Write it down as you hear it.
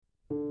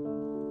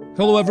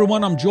Hello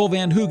everyone, I'm Joel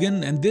Van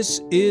Hoogen, and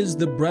this is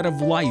The Bread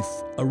of Life,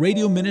 a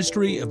radio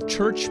ministry of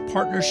church,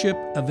 partnership,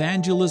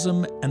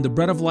 evangelism, and the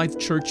Bread of Life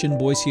Church in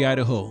Boise,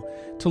 Idaho.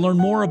 To learn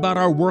more about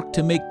our work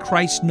to make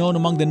Christ known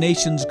among the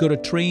nations, go to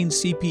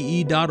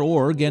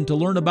traincpe.org, and to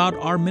learn about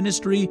our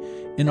ministry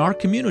in our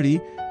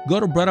community, go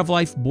to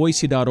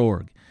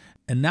breadoflifeboise.org.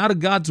 And now to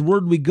God's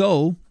Word we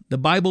go. The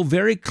Bible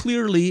very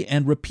clearly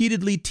and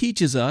repeatedly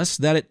teaches us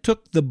that it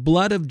took the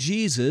blood of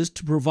Jesus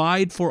to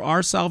provide for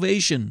our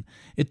salvation.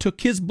 It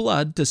took His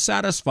blood to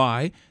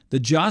satisfy the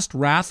just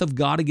wrath of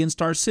God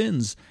against our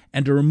sins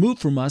and to remove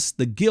from us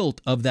the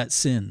guilt of that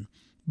sin.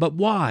 But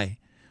why?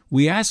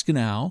 We ask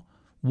now,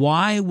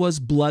 why was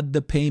blood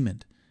the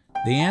payment?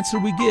 The answer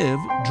we give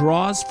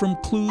draws from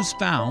clues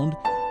found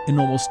in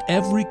almost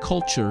every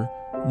culture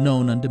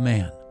known unto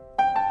man.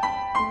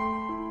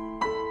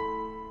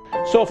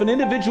 So if an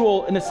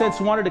individual, in a sense,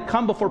 wanted to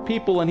come before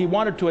people and he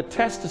wanted to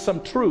attest to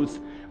some truth,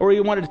 or he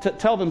wanted to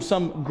tell them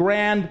some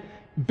grand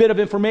bit of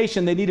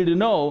information they needed to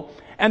know,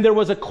 and there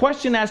was a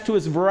question as to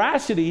his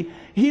veracity,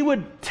 he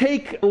would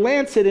take a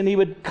lancet and he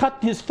would cut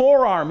his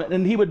forearm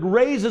and he would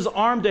raise his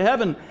arm to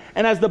heaven.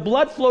 And as the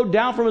blood flowed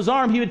down from his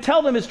arm, he would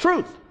tell them his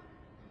truth.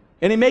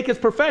 And he'd make his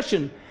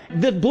profession.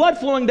 The blood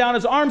flowing down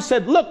his arm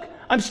said, look,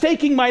 I'm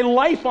staking my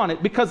life on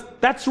it, because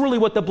that's really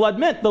what the blood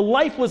meant. The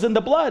life was in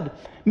the blood.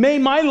 May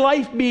my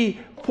life be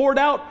poured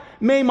out.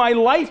 May my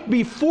life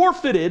be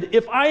forfeited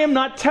if I am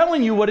not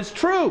telling you what is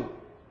true.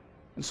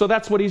 And so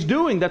that's what he's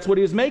doing. That's what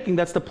he's making.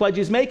 That's the pledge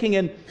he's making.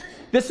 And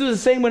this is the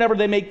same whenever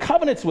they made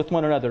covenants with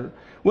one another.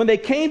 When they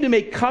came to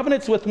make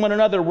covenants with one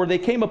another, where they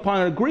came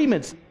upon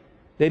agreements,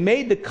 they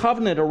made the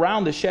covenant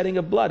around the shedding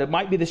of blood. It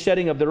might be the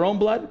shedding of their own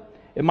blood.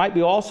 It might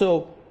be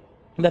also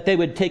that they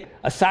would take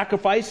a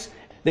sacrifice.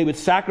 They would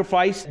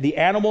sacrifice the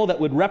animal that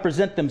would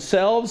represent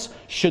themselves.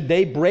 Should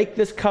they break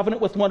this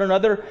covenant with one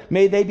another,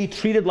 may they be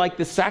treated like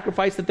the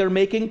sacrifice that they're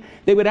making.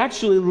 They would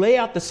actually lay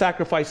out the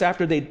sacrifice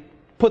after they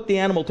put the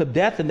animal to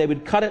death, and they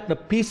would cut it into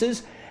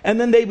pieces, and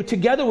then they would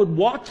together would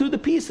walk through the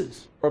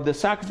pieces of the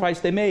sacrifice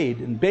they made.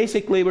 And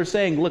basically we're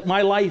saying, look,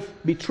 my life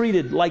be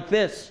treated like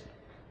this.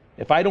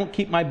 If I don't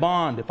keep my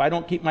bond, if I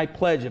don't keep my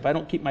pledge, if I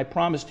don't keep my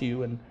promise to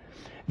you. And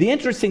the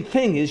interesting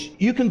thing is,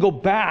 you can go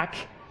back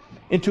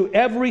into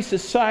every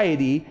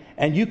society,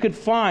 and you could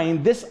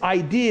find this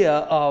idea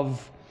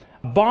of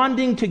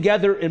bonding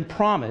together in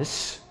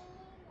promise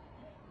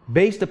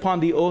based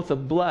upon the oath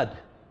of blood,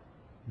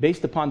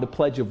 based upon the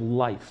pledge of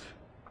life.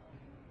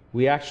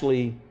 We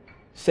actually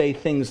say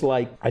things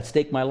like, I'd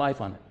stake my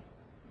life on it.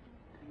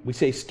 We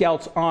say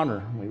Scout's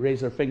honor. We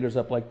raise our fingers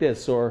up like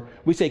this. Or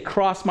we say,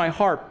 cross my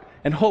heart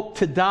and hope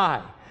to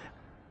die.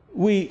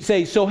 We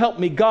say, so help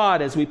me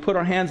God, as we put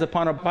our hands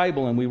upon our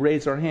Bible and we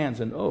raise our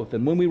hands in oath.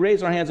 And when we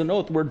raise our hands in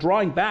oath, we're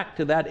drawing back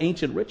to that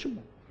ancient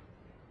ritual.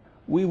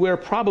 We wear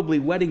probably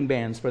wedding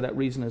bands for that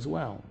reason as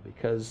well,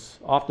 because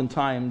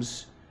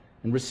oftentimes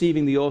in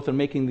receiving the oath and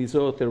making these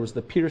oaths, there was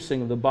the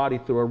piercing of the body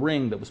through a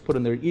ring that was put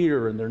in their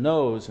ear and their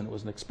nose, and it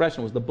was an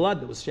expression, it was the blood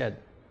that was shed.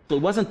 So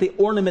it wasn't the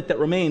ornament that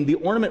remained. The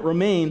ornament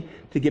remained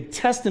to give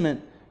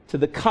testament to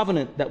the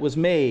covenant that was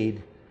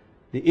made,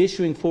 the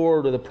issuing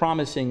forward or the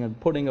promising and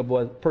putting of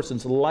a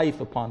person's life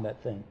upon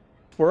that thing.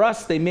 For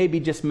us, they may be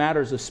just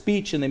matters of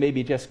speech, and they may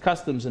be just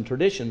customs and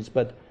traditions,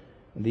 but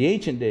in the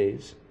ancient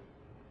days,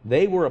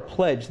 they were a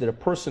pledge that a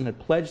person had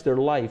pledged their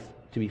life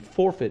to be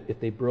forfeit if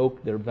they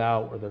broke their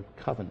vow or their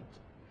covenant.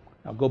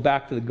 Now go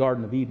back to the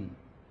Garden of Eden,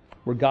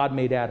 where God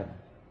made Adam.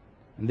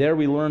 And there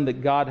we learned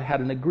that God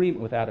had an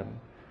agreement with Adam,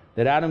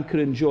 that Adam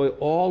could enjoy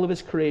all of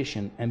his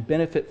creation and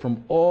benefit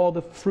from all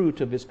the fruit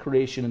of his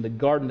creation in the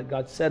garden that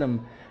God set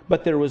him.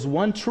 But there was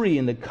one tree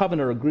in the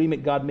covenant or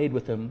agreement God made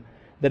with him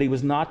that he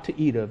was not to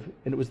eat of,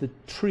 and it was the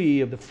tree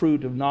of the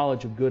fruit of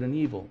knowledge of good and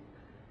evil.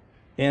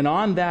 And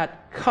on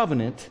that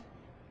covenant,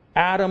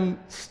 Adam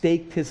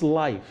staked his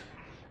life.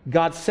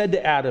 God said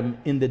to Adam,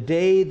 in the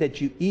day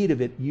that you eat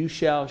of it, you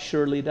shall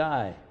surely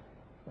die.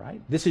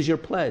 Right? This is your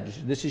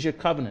pledge. This is your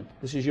covenant.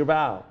 This is your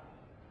vow.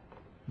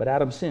 But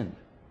Adam sinned.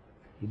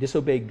 He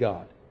disobeyed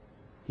God.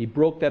 He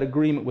broke that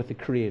agreement with the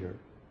Creator.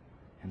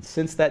 And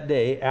since that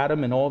day,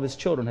 Adam and all of his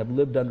children have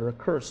lived under a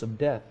curse of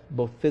death,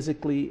 both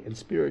physically and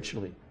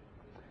spiritually.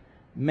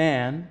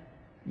 Man,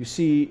 you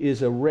see,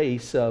 is a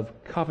race of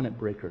covenant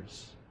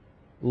breakers,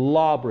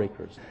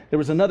 lawbreakers. There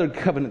was another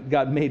covenant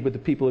God made with the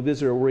people of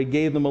Israel where He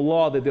gave them a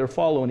law that they're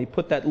following. He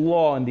put that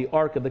law in the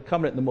Ark of the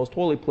Covenant in the most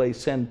holy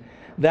place, and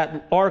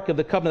that Ark of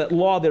the Covenant, that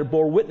law there,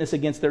 bore witness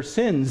against their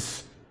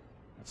sins.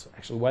 That's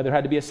actually why there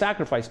had to be a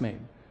sacrifice made.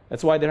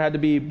 That's why there had to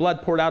be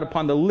blood poured out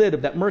upon the lid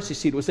of that mercy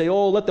seat. It would say,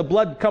 oh, let the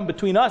blood come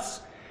between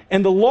us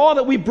and the law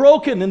that we've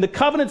broken and the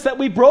covenants that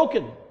we've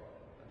broken.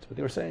 That's what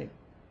they were saying.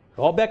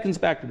 It all beckons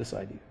back to this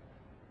idea.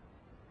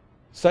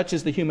 Such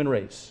is the human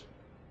race.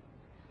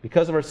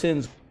 Because of our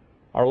sins,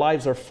 our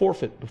lives are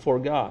forfeit before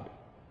God.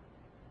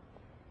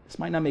 This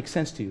might not make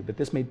sense to you, but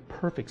this made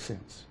perfect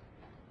sense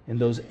in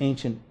those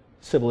ancient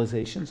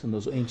civilizations, in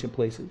those ancient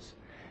places.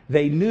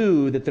 They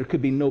knew that there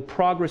could be no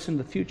progress in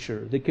the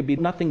future. There could be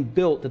nothing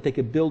built that they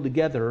could build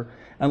together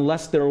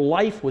unless their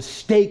life was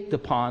staked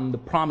upon the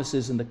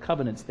promises and the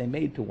covenants they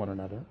made to one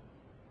another.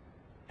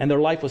 And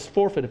their life was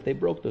forfeit if they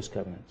broke those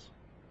covenants.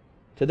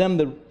 To them,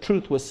 the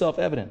truth was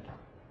self-evident.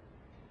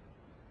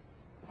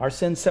 Our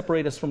sins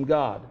separate us from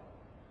God.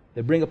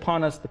 They bring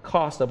upon us the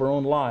cost of our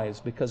own lives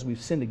because we've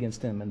sinned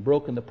against Him and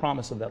broken the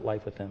promise of that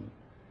life with Him.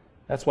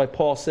 That's why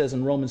Paul says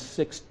in Romans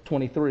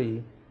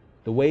 6:23,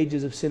 the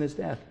wages of sin is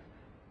death.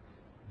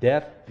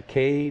 Death,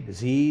 decay,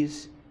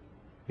 disease,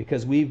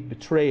 because we've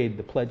betrayed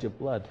the pledge of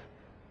blood.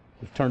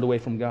 We've turned away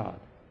from God.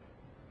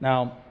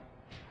 Now,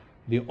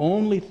 the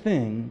only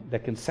thing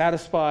that can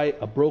satisfy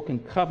a broken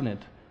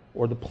covenant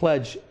or the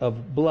pledge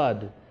of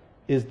blood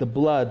is the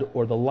blood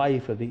or the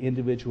life of the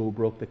individual who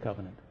broke the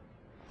covenant.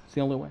 It's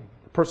the only way.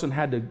 The person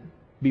had to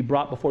be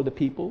brought before the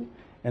people,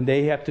 and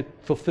they have to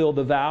fulfill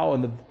the vow,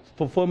 and the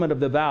fulfillment of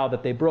the vow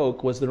that they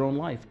broke was their own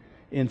life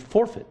in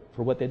forfeit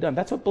for what they'd done.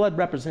 That's what blood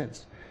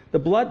represents. The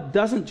blood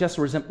doesn't just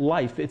represent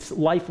life, it's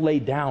life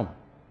laid down.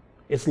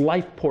 It's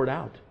life poured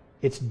out.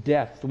 It's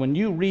death. When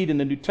you read in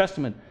the New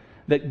Testament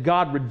that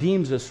God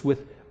redeems us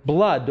with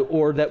blood,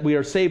 or that we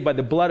are saved by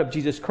the blood of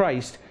Jesus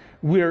Christ,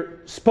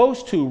 we're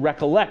supposed to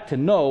recollect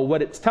and know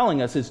what it's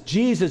telling us is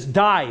Jesus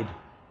died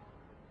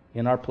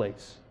in our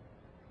place.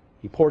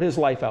 He poured His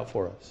life out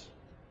for us.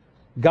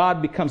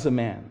 God becomes a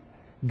man.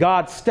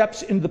 God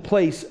steps into the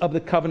place of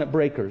the covenant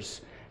breakers,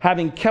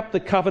 having kept the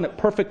covenant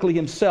perfectly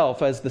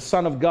Himself as the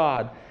Son of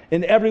God,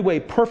 in every way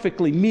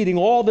perfectly meeting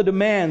all the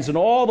demands and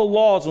all the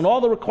laws and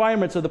all the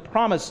requirements of the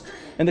promise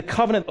and the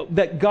covenant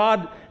that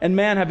God and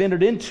man have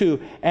entered into.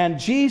 And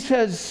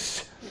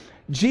Jesus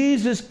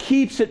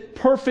keeps it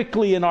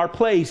perfectly in our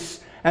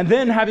place. And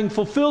then, having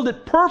fulfilled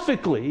it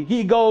perfectly,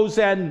 He goes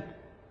and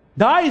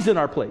dies in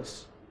our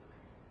place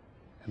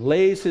and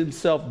lays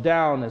Himself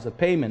down as a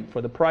payment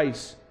for the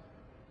price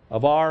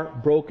of our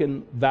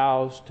broken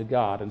vows to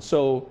God. And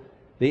so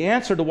the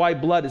answer to why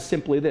blood is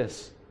simply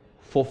this: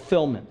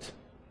 fulfillment.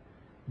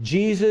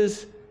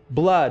 Jesus'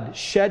 blood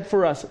shed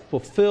for us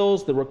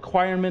fulfills the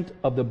requirement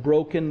of the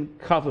broken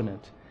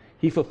covenant.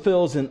 He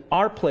fulfills in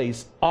our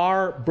place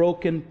our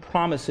broken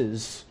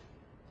promises.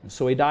 And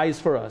so He dies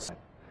for us.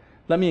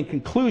 Let me, in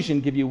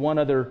conclusion, give you one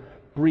other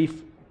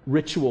brief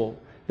ritual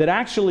that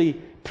actually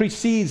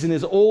precedes and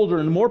is older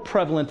and more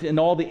prevalent in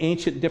all the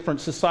ancient different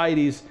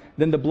societies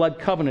than the blood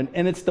covenant,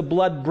 and it's the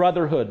blood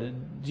brotherhood.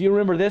 Do you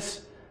remember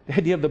this? The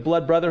idea of the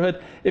blood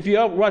brotherhood? If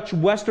you watched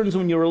Westerns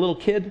when you were a little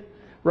kid,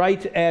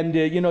 right? And,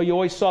 you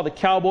always saw the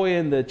cowboy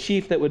and the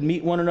chief that would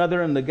meet one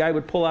another, and the guy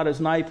would pull out his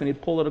knife and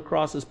he'd pull it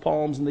across his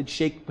palms, and they'd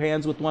shake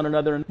hands with one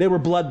another. And they were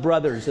blood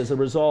brothers as a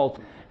result.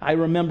 I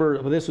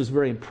remember, this was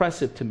very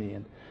impressive to me.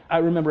 And I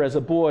remember as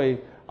a boy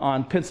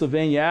on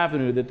Pennsylvania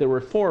Avenue that there were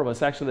 4 of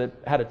us actually that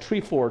had a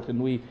tree fort, and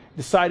we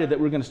decided that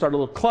we were going to start a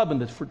little club in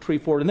the tree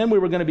fort, and then we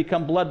were going to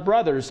become blood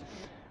brothers.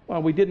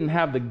 Well, we didn't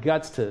have the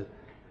guts to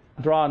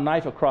draw a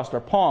knife across our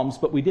palms,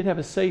 but we did have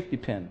a safety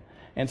pin.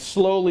 And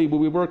slowly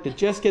we worked at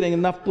just getting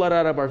enough blood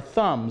out of our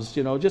thumbs,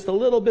 just a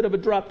little bit of a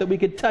drop that we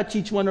could touch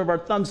each one of our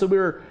thumbs, so we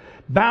were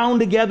bound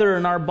together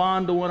in our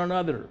bond to one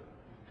another.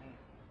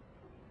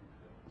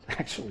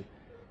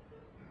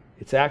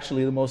 It's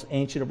actually the most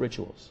ancient of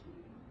rituals.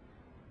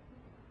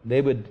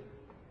 They would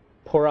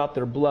pour out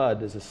their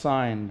blood as a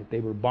sign that they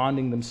were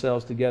bonding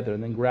themselves together,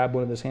 and then grab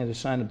one of those hands as a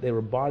sign that they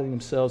were bonding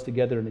themselves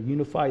together in a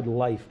unified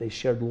life. They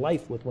shared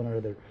life with one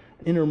another,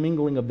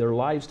 intermingling of their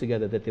lives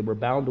together, that they were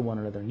bound to one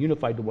another and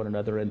unified to one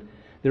another. And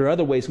there are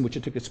other ways in which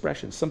it took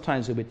expression.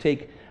 Sometimes they would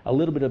take a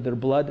little bit of their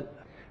blood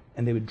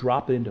and they would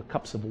drop it into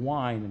cups of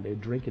wine and they would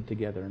drink it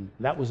together, and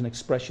that was an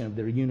expression of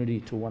their unity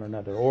to one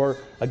another. Or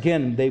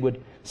again, they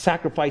would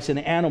sacrifice an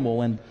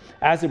animal, and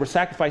as they were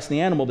sacrificing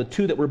the animal, the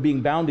two that were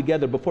being bound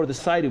together before the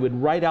society would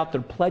write out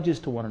their pledges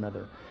to one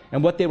another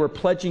and what they were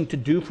pledging to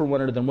do for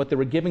one another and what they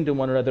were giving to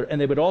one another.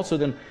 And they would also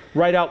then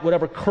write out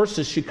whatever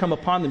curses should come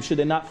upon them should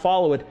they not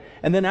follow it.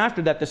 And then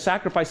after that, the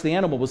sacrifice of the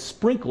animal was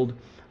sprinkled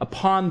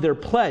upon their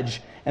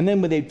pledge. And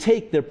then when they'd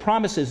take their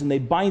promises and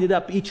they'd bind it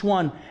up, each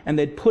one, and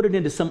they'd put it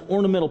into some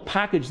ornamental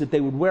package that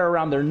they would wear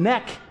around their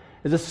neck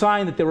as a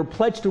sign that they were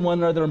pledged to one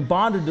another and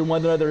bonded to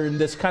one another in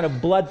this kind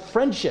of blood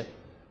friendship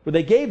where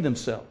they gave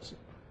themselves.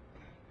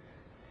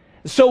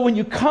 So when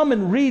you come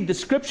and read the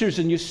scriptures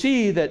and you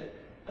see that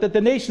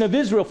the nation of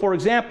Israel, for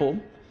example,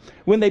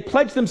 when they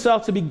pledged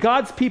themselves to be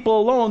God's people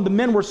alone, the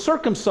men were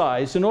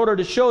circumcised in order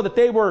to show that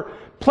they were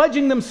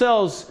pledging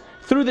themselves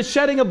through the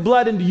shedding of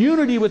blood into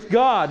unity with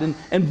God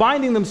and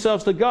binding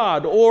themselves to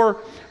God.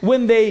 Or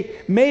when they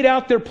made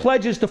out their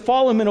pledges to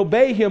follow Him and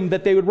obey Him,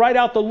 that they would write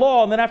out the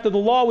law, and then after the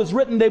law was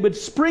written, they would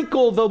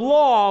sprinkle the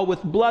law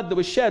with blood that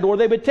was shed. Or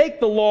they would take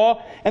the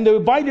law and they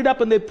would bind it up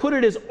and they'd put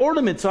it as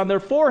ornaments on their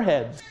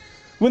foreheads.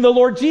 When the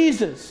Lord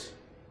Jesus,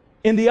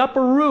 in the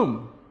upper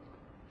room,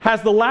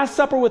 has the Last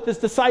Supper with His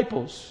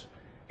disciples,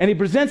 and He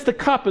presents the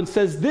cup and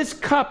says, "This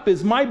cup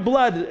is my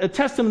blood, a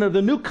testament of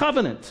the new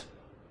covenant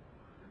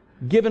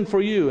given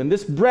for you, and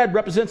this bread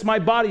represents my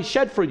body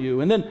shed for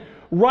you." And then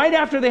right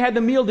after they had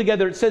the meal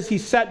together, it says he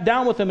sat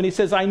down with them and he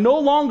says, I no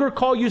longer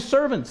call you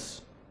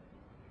servants,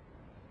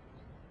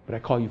 but I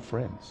call you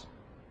friends.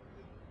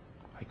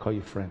 I call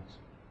you friends.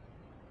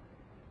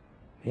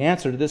 The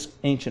answer to this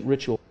ancient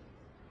ritual,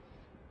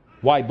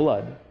 why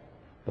blood?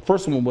 The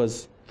first one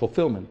was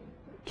fulfillment,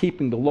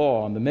 keeping the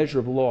law and the measure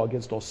of the law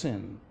against all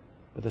sin.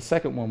 But the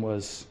second one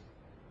was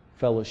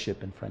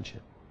fellowship and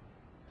friendship.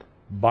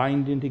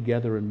 Binding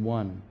together in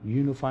one,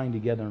 unifying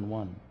together in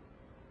one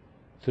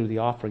through the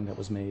offering that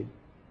was made.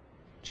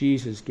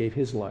 Jesus gave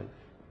his life,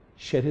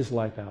 shed his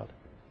life out,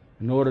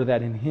 in order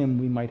that in him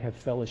we might have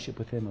fellowship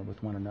with him and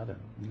with one another.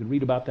 You can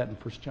read about that in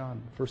 1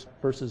 John, first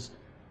verses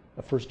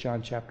of 1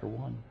 John chapter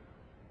 1.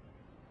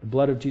 The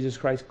blood of Jesus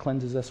Christ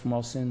cleanses us from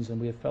all sins, and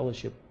we have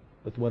fellowship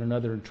with one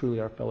another, and truly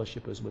our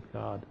fellowship is with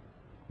God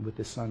and with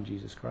his Son,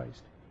 Jesus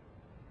Christ.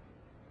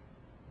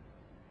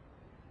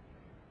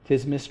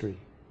 'Tis mystery,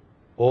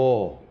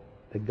 all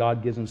that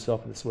God gives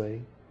himself this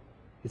way.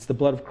 It's the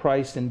blood of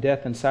Christ in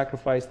death and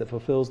sacrifice that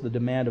fulfills the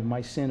demand of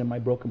my sin and my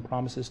broken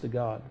promises to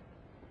God.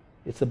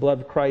 It's the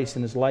blood of Christ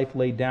and his life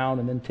laid down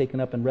and then taken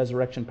up in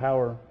resurrection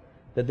power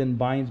that then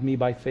binds me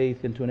by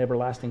faith into an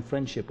everlasting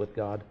friendship with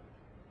God.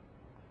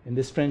 In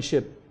this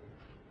friendship,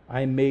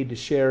 I am made to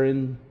share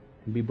in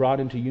and be brought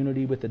into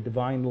unity with the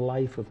divine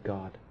life of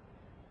God.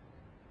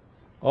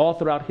 All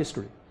throughout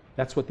history,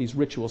 that's what these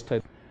rituals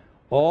tell.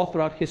 All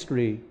throughout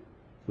history,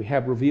 we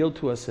have revealed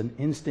to us an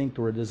instinct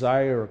or a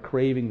desire or a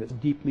craving that's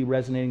deeply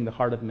resonating in the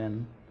heart of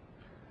men.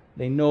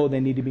 They know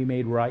they need to be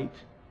made right.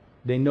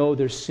 They know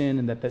there's sin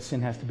and that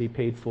sin has to be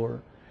paid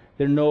for.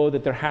 They know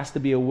that there has to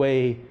be a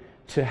way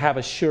to have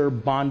a sure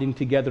bonding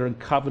together and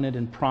covenant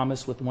and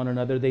promise with one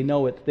another. They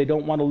know it. They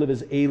don't want to live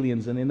as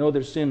aliens, and they know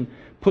their sin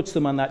puts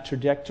them on that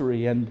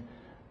trajectory. And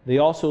they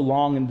also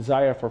long and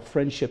desire for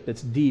friendship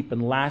that's deep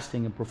and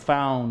lasting and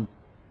profound,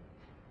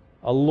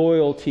 a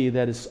loyalty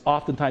that is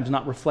oftentimes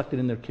not reflected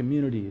in their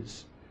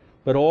communities.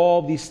 But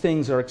all these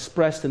things are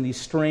expressed in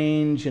these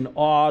strange and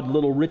odd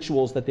little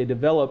rituals that they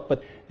develop,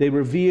 but they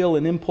reveal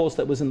an impulse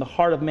that was in the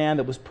heart of man,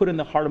 that was put in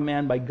the heart of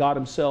man by God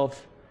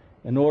himself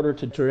in order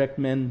to direct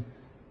men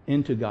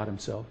into God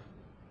himself,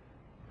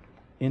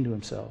 into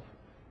himself,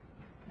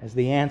 as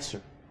the answer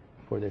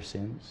for their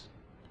sins,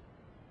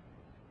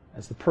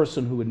 as the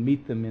person who would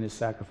meet them in his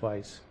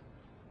sacrifice,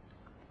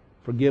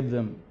 forgive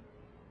them,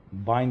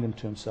 bind them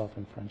to himself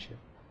in friendship.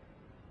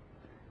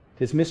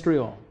 'Tis mystery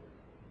all.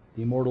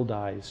 The immortal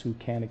dies. Who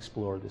can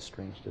explore this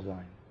strange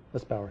design?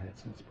 Let's bow our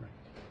heads and let's pray.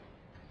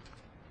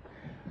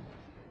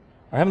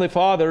 Our Heavenly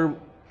Father,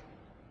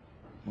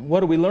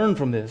 what do we learn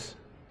from this?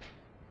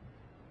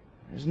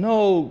 There's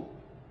no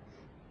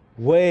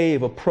way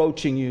of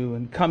approaching you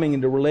and coming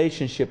into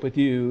relationship with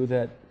you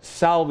that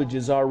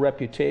salvages our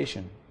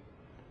reputation.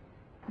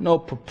 No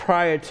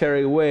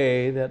proprietary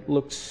way that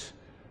looks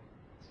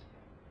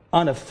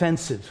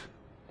unoffensive.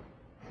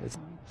 It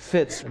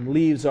fits and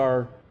leaves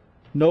our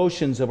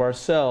notions of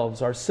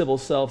ourselves, our civil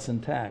selves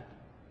intact.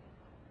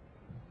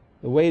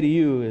 The way to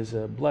you is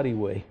a bloody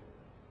way.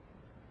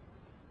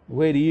 The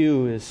way to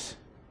you is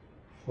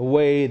a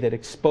way that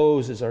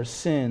exposes our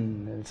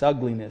sin and its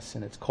ugliness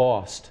and its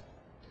cost.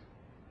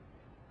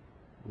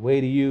 The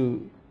way to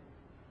you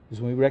is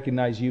when we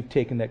recognize you've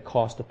taken that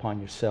cost upon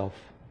yourself.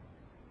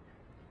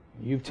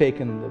 You've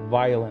taken the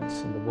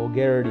violence and the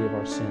vulgarity of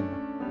our sin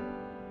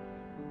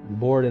and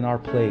bore it in our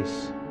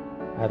place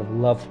out of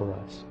love for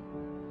us.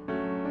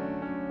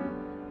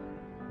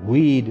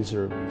 We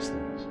deserve these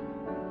things.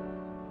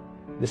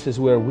 This is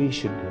where we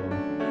should go,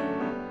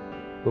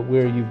 but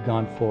where you've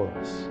gone for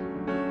us.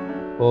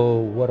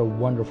 Oh, what a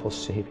wonderful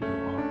Savior you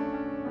are.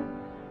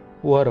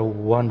 What a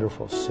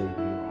wonderful Savior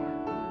you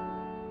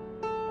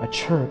are. A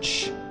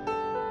church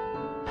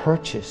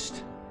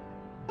purchased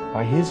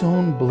by his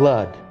own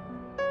blood,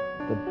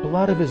 the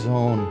blood of his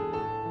own,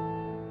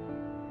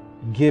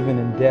 given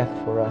in death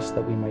for us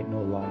that we might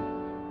know life.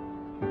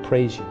 We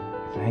praise you.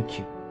 Thank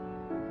you.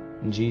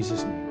 In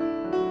Jesus' name.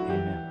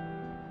 Amen.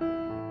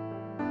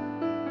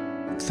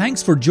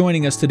 Thanks for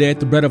joining us today at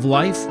the Bread of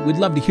Life. We'd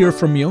love to hear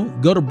from you.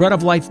 Go to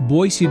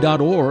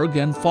breadoflifeboise.org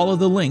and follow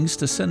the links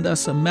to send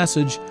us a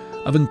message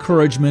of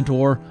encouragement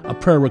or a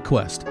prayer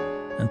request.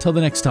 Until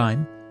the next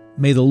time,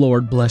 may the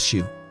Lord bless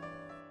you.